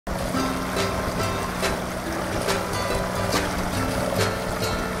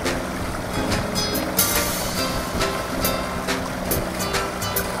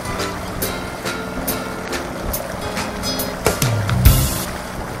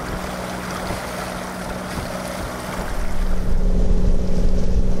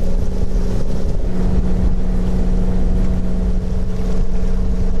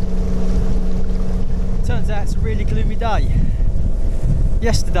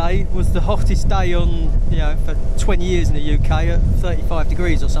Yesterday was the hottest day on, you know, for 20 years in the UK at 35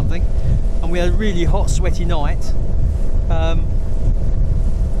 degrees or something, and we had a really hot, sweaty night.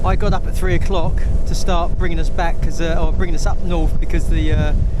 I got up at 3 o'clock to start bringing us back, or bringing us up north, because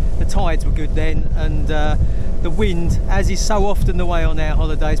the tides were good then, and the wind, as is so often the way on our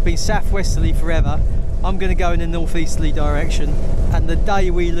holiday, has been southwesterly forever. I'm going to go in a northeasterly direction, and the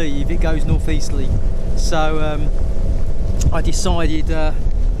day we leave it goes northeasterly. So I decided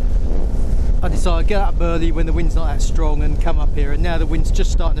get up early when the wind's not that strong and come up here, and now the wind's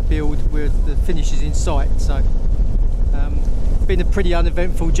just starting to build where the finish is in sight. So it's been a pretty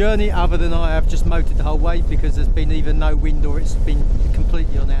uneventful journey, other than I have just motored the whole way because there's been either no wind or it's been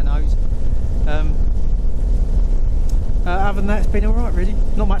completely on our nose. Other than that, it's been alright really,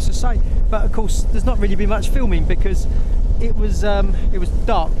 not much to say. But of course there's not really been much filming because it was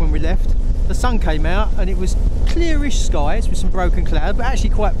dark when we left. The sun came out and it was clearish skies with some broken cloud, but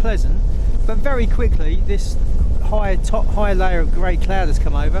actually quite pleasant. But very quickly this high layer of grey cloud has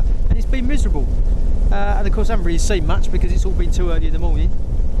come over and it's been miserable. And of course I haven't really seen much because it's all been too early in the morning.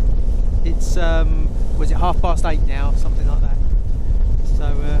 It's was it 8:30 now, something like that.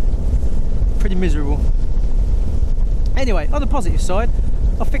 So pretty miserable. Anyway, on the positive side,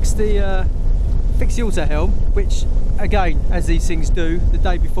 I fixed the auto helm, which again, as these things do, the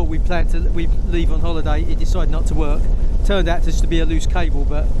day before we leave on holiday, it decided not to work. Turned out just to be a loose cable,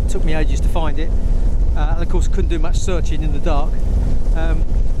 but it took me ages to find it. And of course couldn't do much searching in the dark.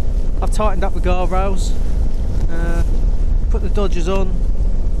 I've tightened up the guardrails, put the dodgers on.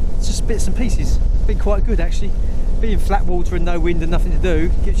 It's just bits and pieces. Been quite good actually. Being flat water and no wind and nothing to do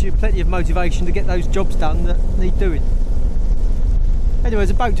gives you plenty of motivation to get those jobs done that need doing. Anyway,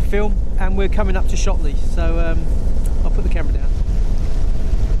 there's a boat to film and we're coming up to Shotley, so I'll put the camera down.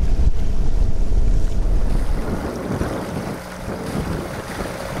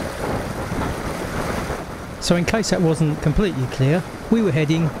 So in case that wasn't completely clear, we were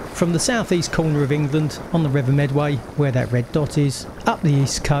heading from the southeast corner of England on the River Medway, where that red dot is, up the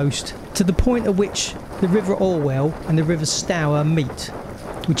east coast to the point at which the River Orwell and the River Stour meet,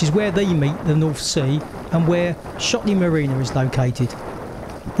 which is where they meet the North Sea and where Shotley Marina is located.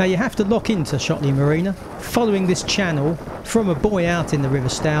 Now you have to lock into Shotley Marina, following this channel from a buoy out in the River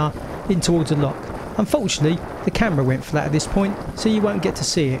Stour in towards a lock. Unfortunately, the camera went flat at this point, so you won't get to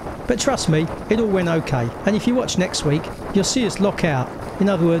see it. But trust me, it all went okay. And if you watch next week, you'll see us lock out. In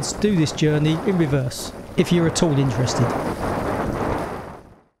other words, do this journey in reverse, if you're at all interested.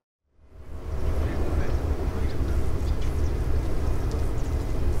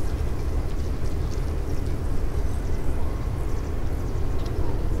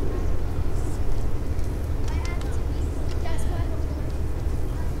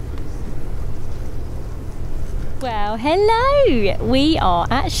 Well, hello! We are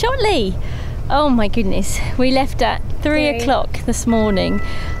at Shotley. Oh my goodness, we left at 3 o'clock this morning.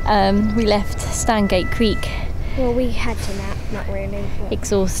 We left Stangate Creek. Well, we had to nap, not really. But...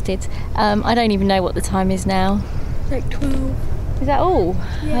 exhausted. I don't even know what the time is now. Like 12. Is that all?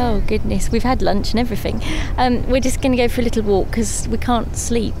 Yeah. Oh goodness, we've had lunch and everything. We're just going to go for a little walk because we can't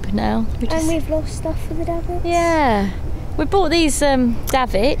sleep now. And we've lost stuff for the Davits. Yeah. We bought these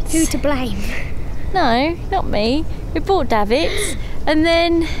Davits. Who to blame? No, not me. We bought Davits and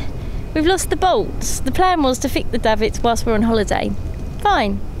then we've lost the bolts. The plan was to fix the Davits whilst we're on holiday.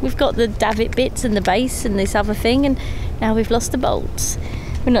 Fine, we've got the Davit bits and the base and this other thing, and now we've lost the bolts.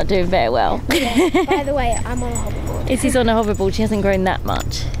 We're not doing very well. Yeah, by the way, I'm on a hoverboard. Izzy's on a hoverboard, she hasn't grown that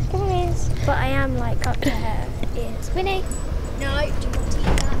much. Come on, Iz. But I am like up to her ears. Winnie! No, do not eat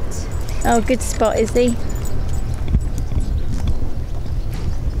that. Oh, good spot, Izzy.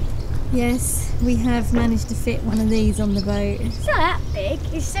 Yes, we have managed to fit one of these on the boat. It's not that big,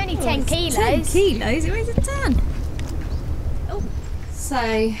 it's only 10 kilos. 10 kilos? It weighs a ton. Oh.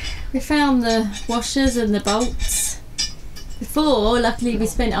 So, we found the washers and the bolts. Before, luckily we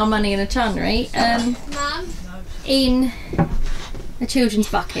spent our money in a chunnery, Mum? in a children's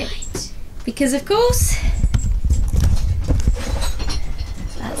bucket. Because of course,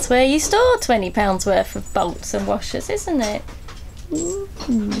 that's where you store £20 worth of bolts and washers, isn't it?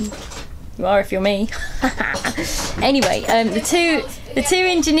 You are if you're me. Anyway, the two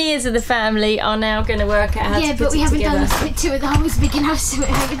engineers of the family are now going to work out how to put it together. Yeah, but we haven't done the split to it. The hole's big enough so we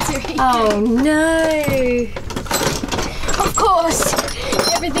haven't do it. Oh no! Of course,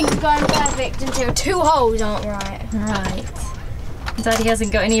 everything's going perfect until 2 holes aren't right. Right. Daddy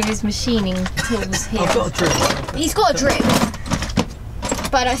hasn't got any of his machining tools here. I've got a drill. He's got a drill,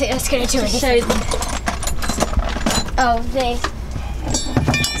 but I don't think that's going to do it. Show them. Oh, this.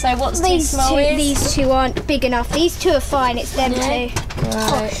 So what's too These small two, is? these two aren't big enough. These two are fine. It's them Yeah. two.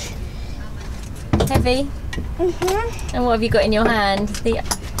 Right. Heavy. And what have you got in your hand? The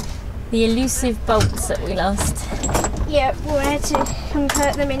elusive bolts that we lost. Yeah, we had to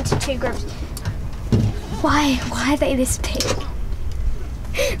convert them into 2 groups. Why are they this big?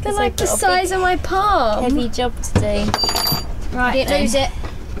 They're like the size of my palm. Heavy job to do. Right, Didn't lose it.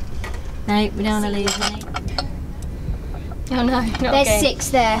 No, we don't want to lose it. Oh no, not There's again. 6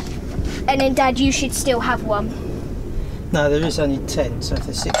 there. And then Dad, you should still have one. No, there is only 10, so if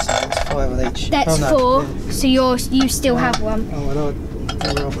there's 6 there, it's 5 on each. That's oh, no. 4, so you still have one. Oh, well,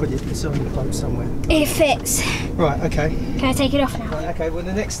 I'll put it. It's on the boat somewhere. It fits. Right, okay. Can I take it off now? Right, okay, well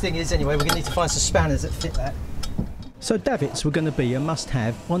the next thing is, anyway, we're going to need to find some spanners that fit that. So davits were going to be a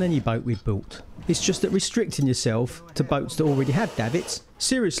must-have on any boat we built. It's just that restricting yourself to boats that already have davits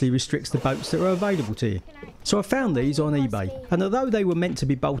seriously restricts the boats that are available to you. So I found these on eBay, and although they were meant to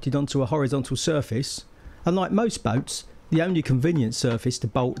be bolted onto a horizontal surface, unlike most boats, the only convenient surface to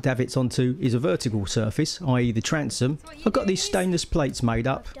bolt davits onto is a vertical surface, i.e. the transom. I've got these stainless plates made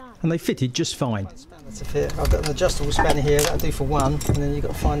up, and they fitted just fine. To fit. I've got an adjustable spanner here, that'll do for one, and then you've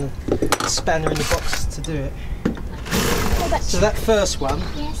got to find the spanner in the box to do it. So that first one,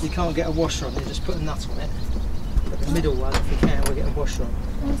 you can't get a washer on it, just put a nut on it. But the middle one, if you can, we'll get a washer on.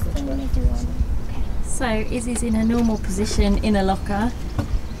 Where's the middle one? So Izzy's in a normal position in a locker.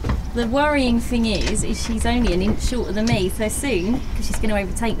 The worrying thing is she's only an inch shorter than me, so soon, because she's going to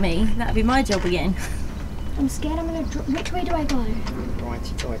overtake me, that'll be my job again. I'm scared I'm going to drop. Which way do I go?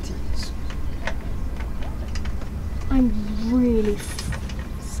 Righty tighties. I'm really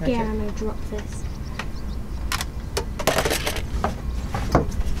scared Okay. I'm going to drop this.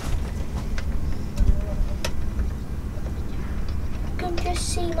 You can just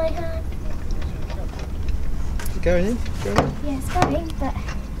see my hand. Going in? Going in? Yeah, it's going, but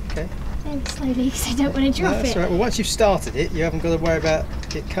Okay. very slowly because I don't want to No, drop that's it. all right. Well, once you've started it, you haven't got to worry about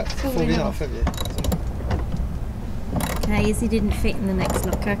it falling off. off, have you? Okay, Izzy didn't fit in the next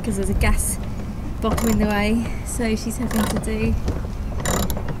locker because there's a gas bottle in the way, so she's having to do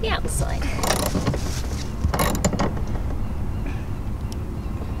the outside.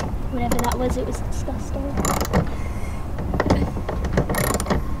 Whatever that was, it was disgusting.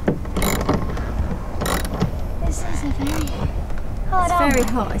 This is a very hard It's arm. very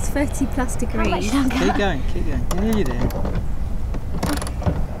hot, it's 30 plus How much degrees. longer? Keep going, keep going. You're nearly there.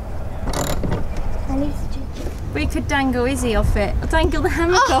 I need to change it. We could dangle Izzy off it. Dangle the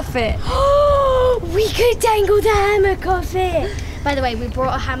hammock off it. We could dangle the hammock off it. By the way, we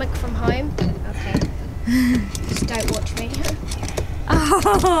brought a hammock from home. Okay. Just don't watch me.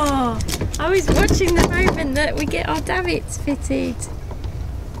 Oh, I was watching the moment that we get our davits fitted.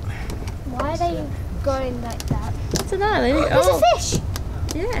 Why are they going like that? I don't know. There's a fish.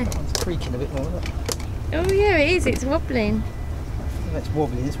 Yeah. It's creaking a bit more, isn't it? Oh yeah, it is. It's wobbling. It's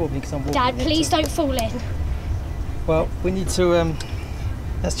wobbling because I'm wobbling. Dad, it please too. don't fall in. Well, we need to,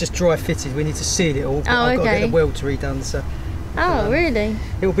 that's just dry fitted. We need to seal it all. But Oh, I've got to okay. get the welds redone, so Oh, really?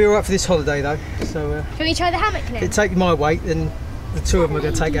 it'll be alright for this holiday though. So Can we try the hammock now? if it takes my weight, then the two of them are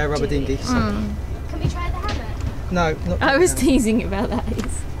going to take our rubber dinghy. So. Can we try the hammock? No, not I was now. teasing about that.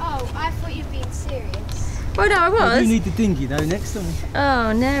 Oh, I thought you were being serious. Well, no, I We was. need the dinghy though next, don't we?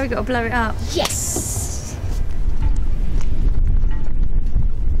 Oh, now we got to blow it up. Yes.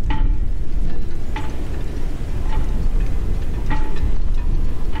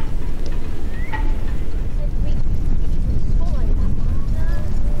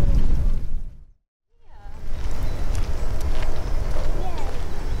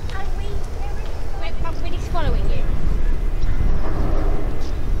 Following you.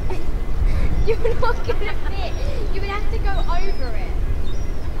 You're not gonna fit. You would have to go over it.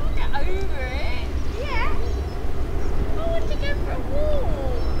 Get over it. Yeah. I want to go for a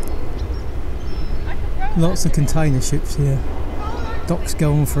walk. Lots of container ships here. Docks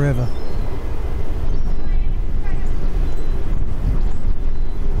go on forever.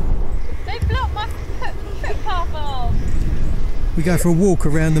 They blocked my footpath off. We go for a walk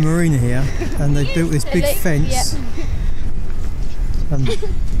around the marina here, and they built this big fence.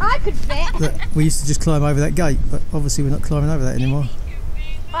 I could fit. That we used to just climb over that gate, but obviously we're not climbing over that anymore.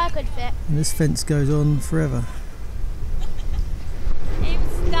 I could fit. And this fence goes on forever.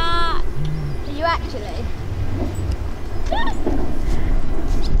 Start. Are you actually?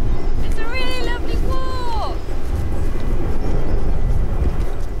 It's a really lovely walk.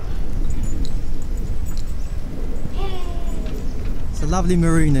 It's a lovely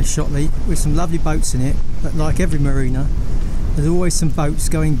marina, Shotley, with some lovely boats in it, but like every marina, there's always some boats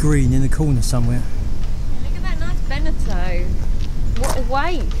going green in the corner somewhere. Look at that nice Beneteau. What a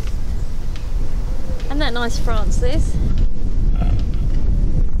waif. Isn't that nice, Francis?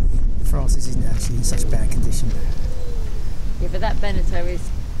 Francis isn't actually in such bad condition. Yeah, but that Beneteau is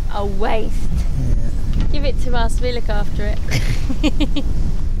a waste. Yeah. Give it to us, we look after it. I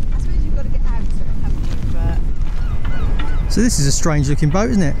suppose you've got to get out of it, haven't you? But So this is a strange looking boat,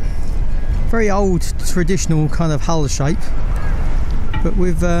 isn't it? Very old, traditional kind of hull shape, but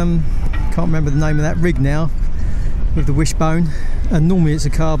with can't remember the name of that rig now, with the wishbone, and normally it's a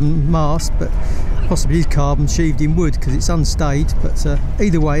carbon mast, but possibly is carbon sheathed in wood because it's unstayed. But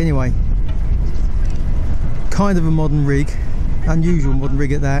either way, anyway, kind of a modern rig, unusual modern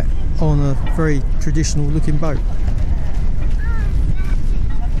rig at that, on a very traditional looking boat.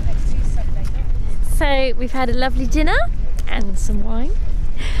 So we've had a lovely dinner and some wine,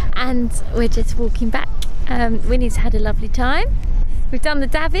 and we're just walking back. Winnie's had a lovely time. We've done the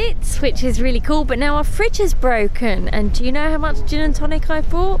Davits, which is really cool, but now our fridge is broken. And do you know how much gin and tonic I've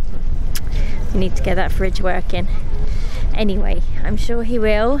bought? We need to get that fridge working. Anyway, I'm sure he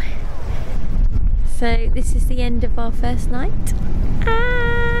will. So this is the end of our first night.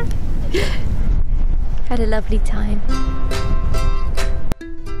 Had a lovely time.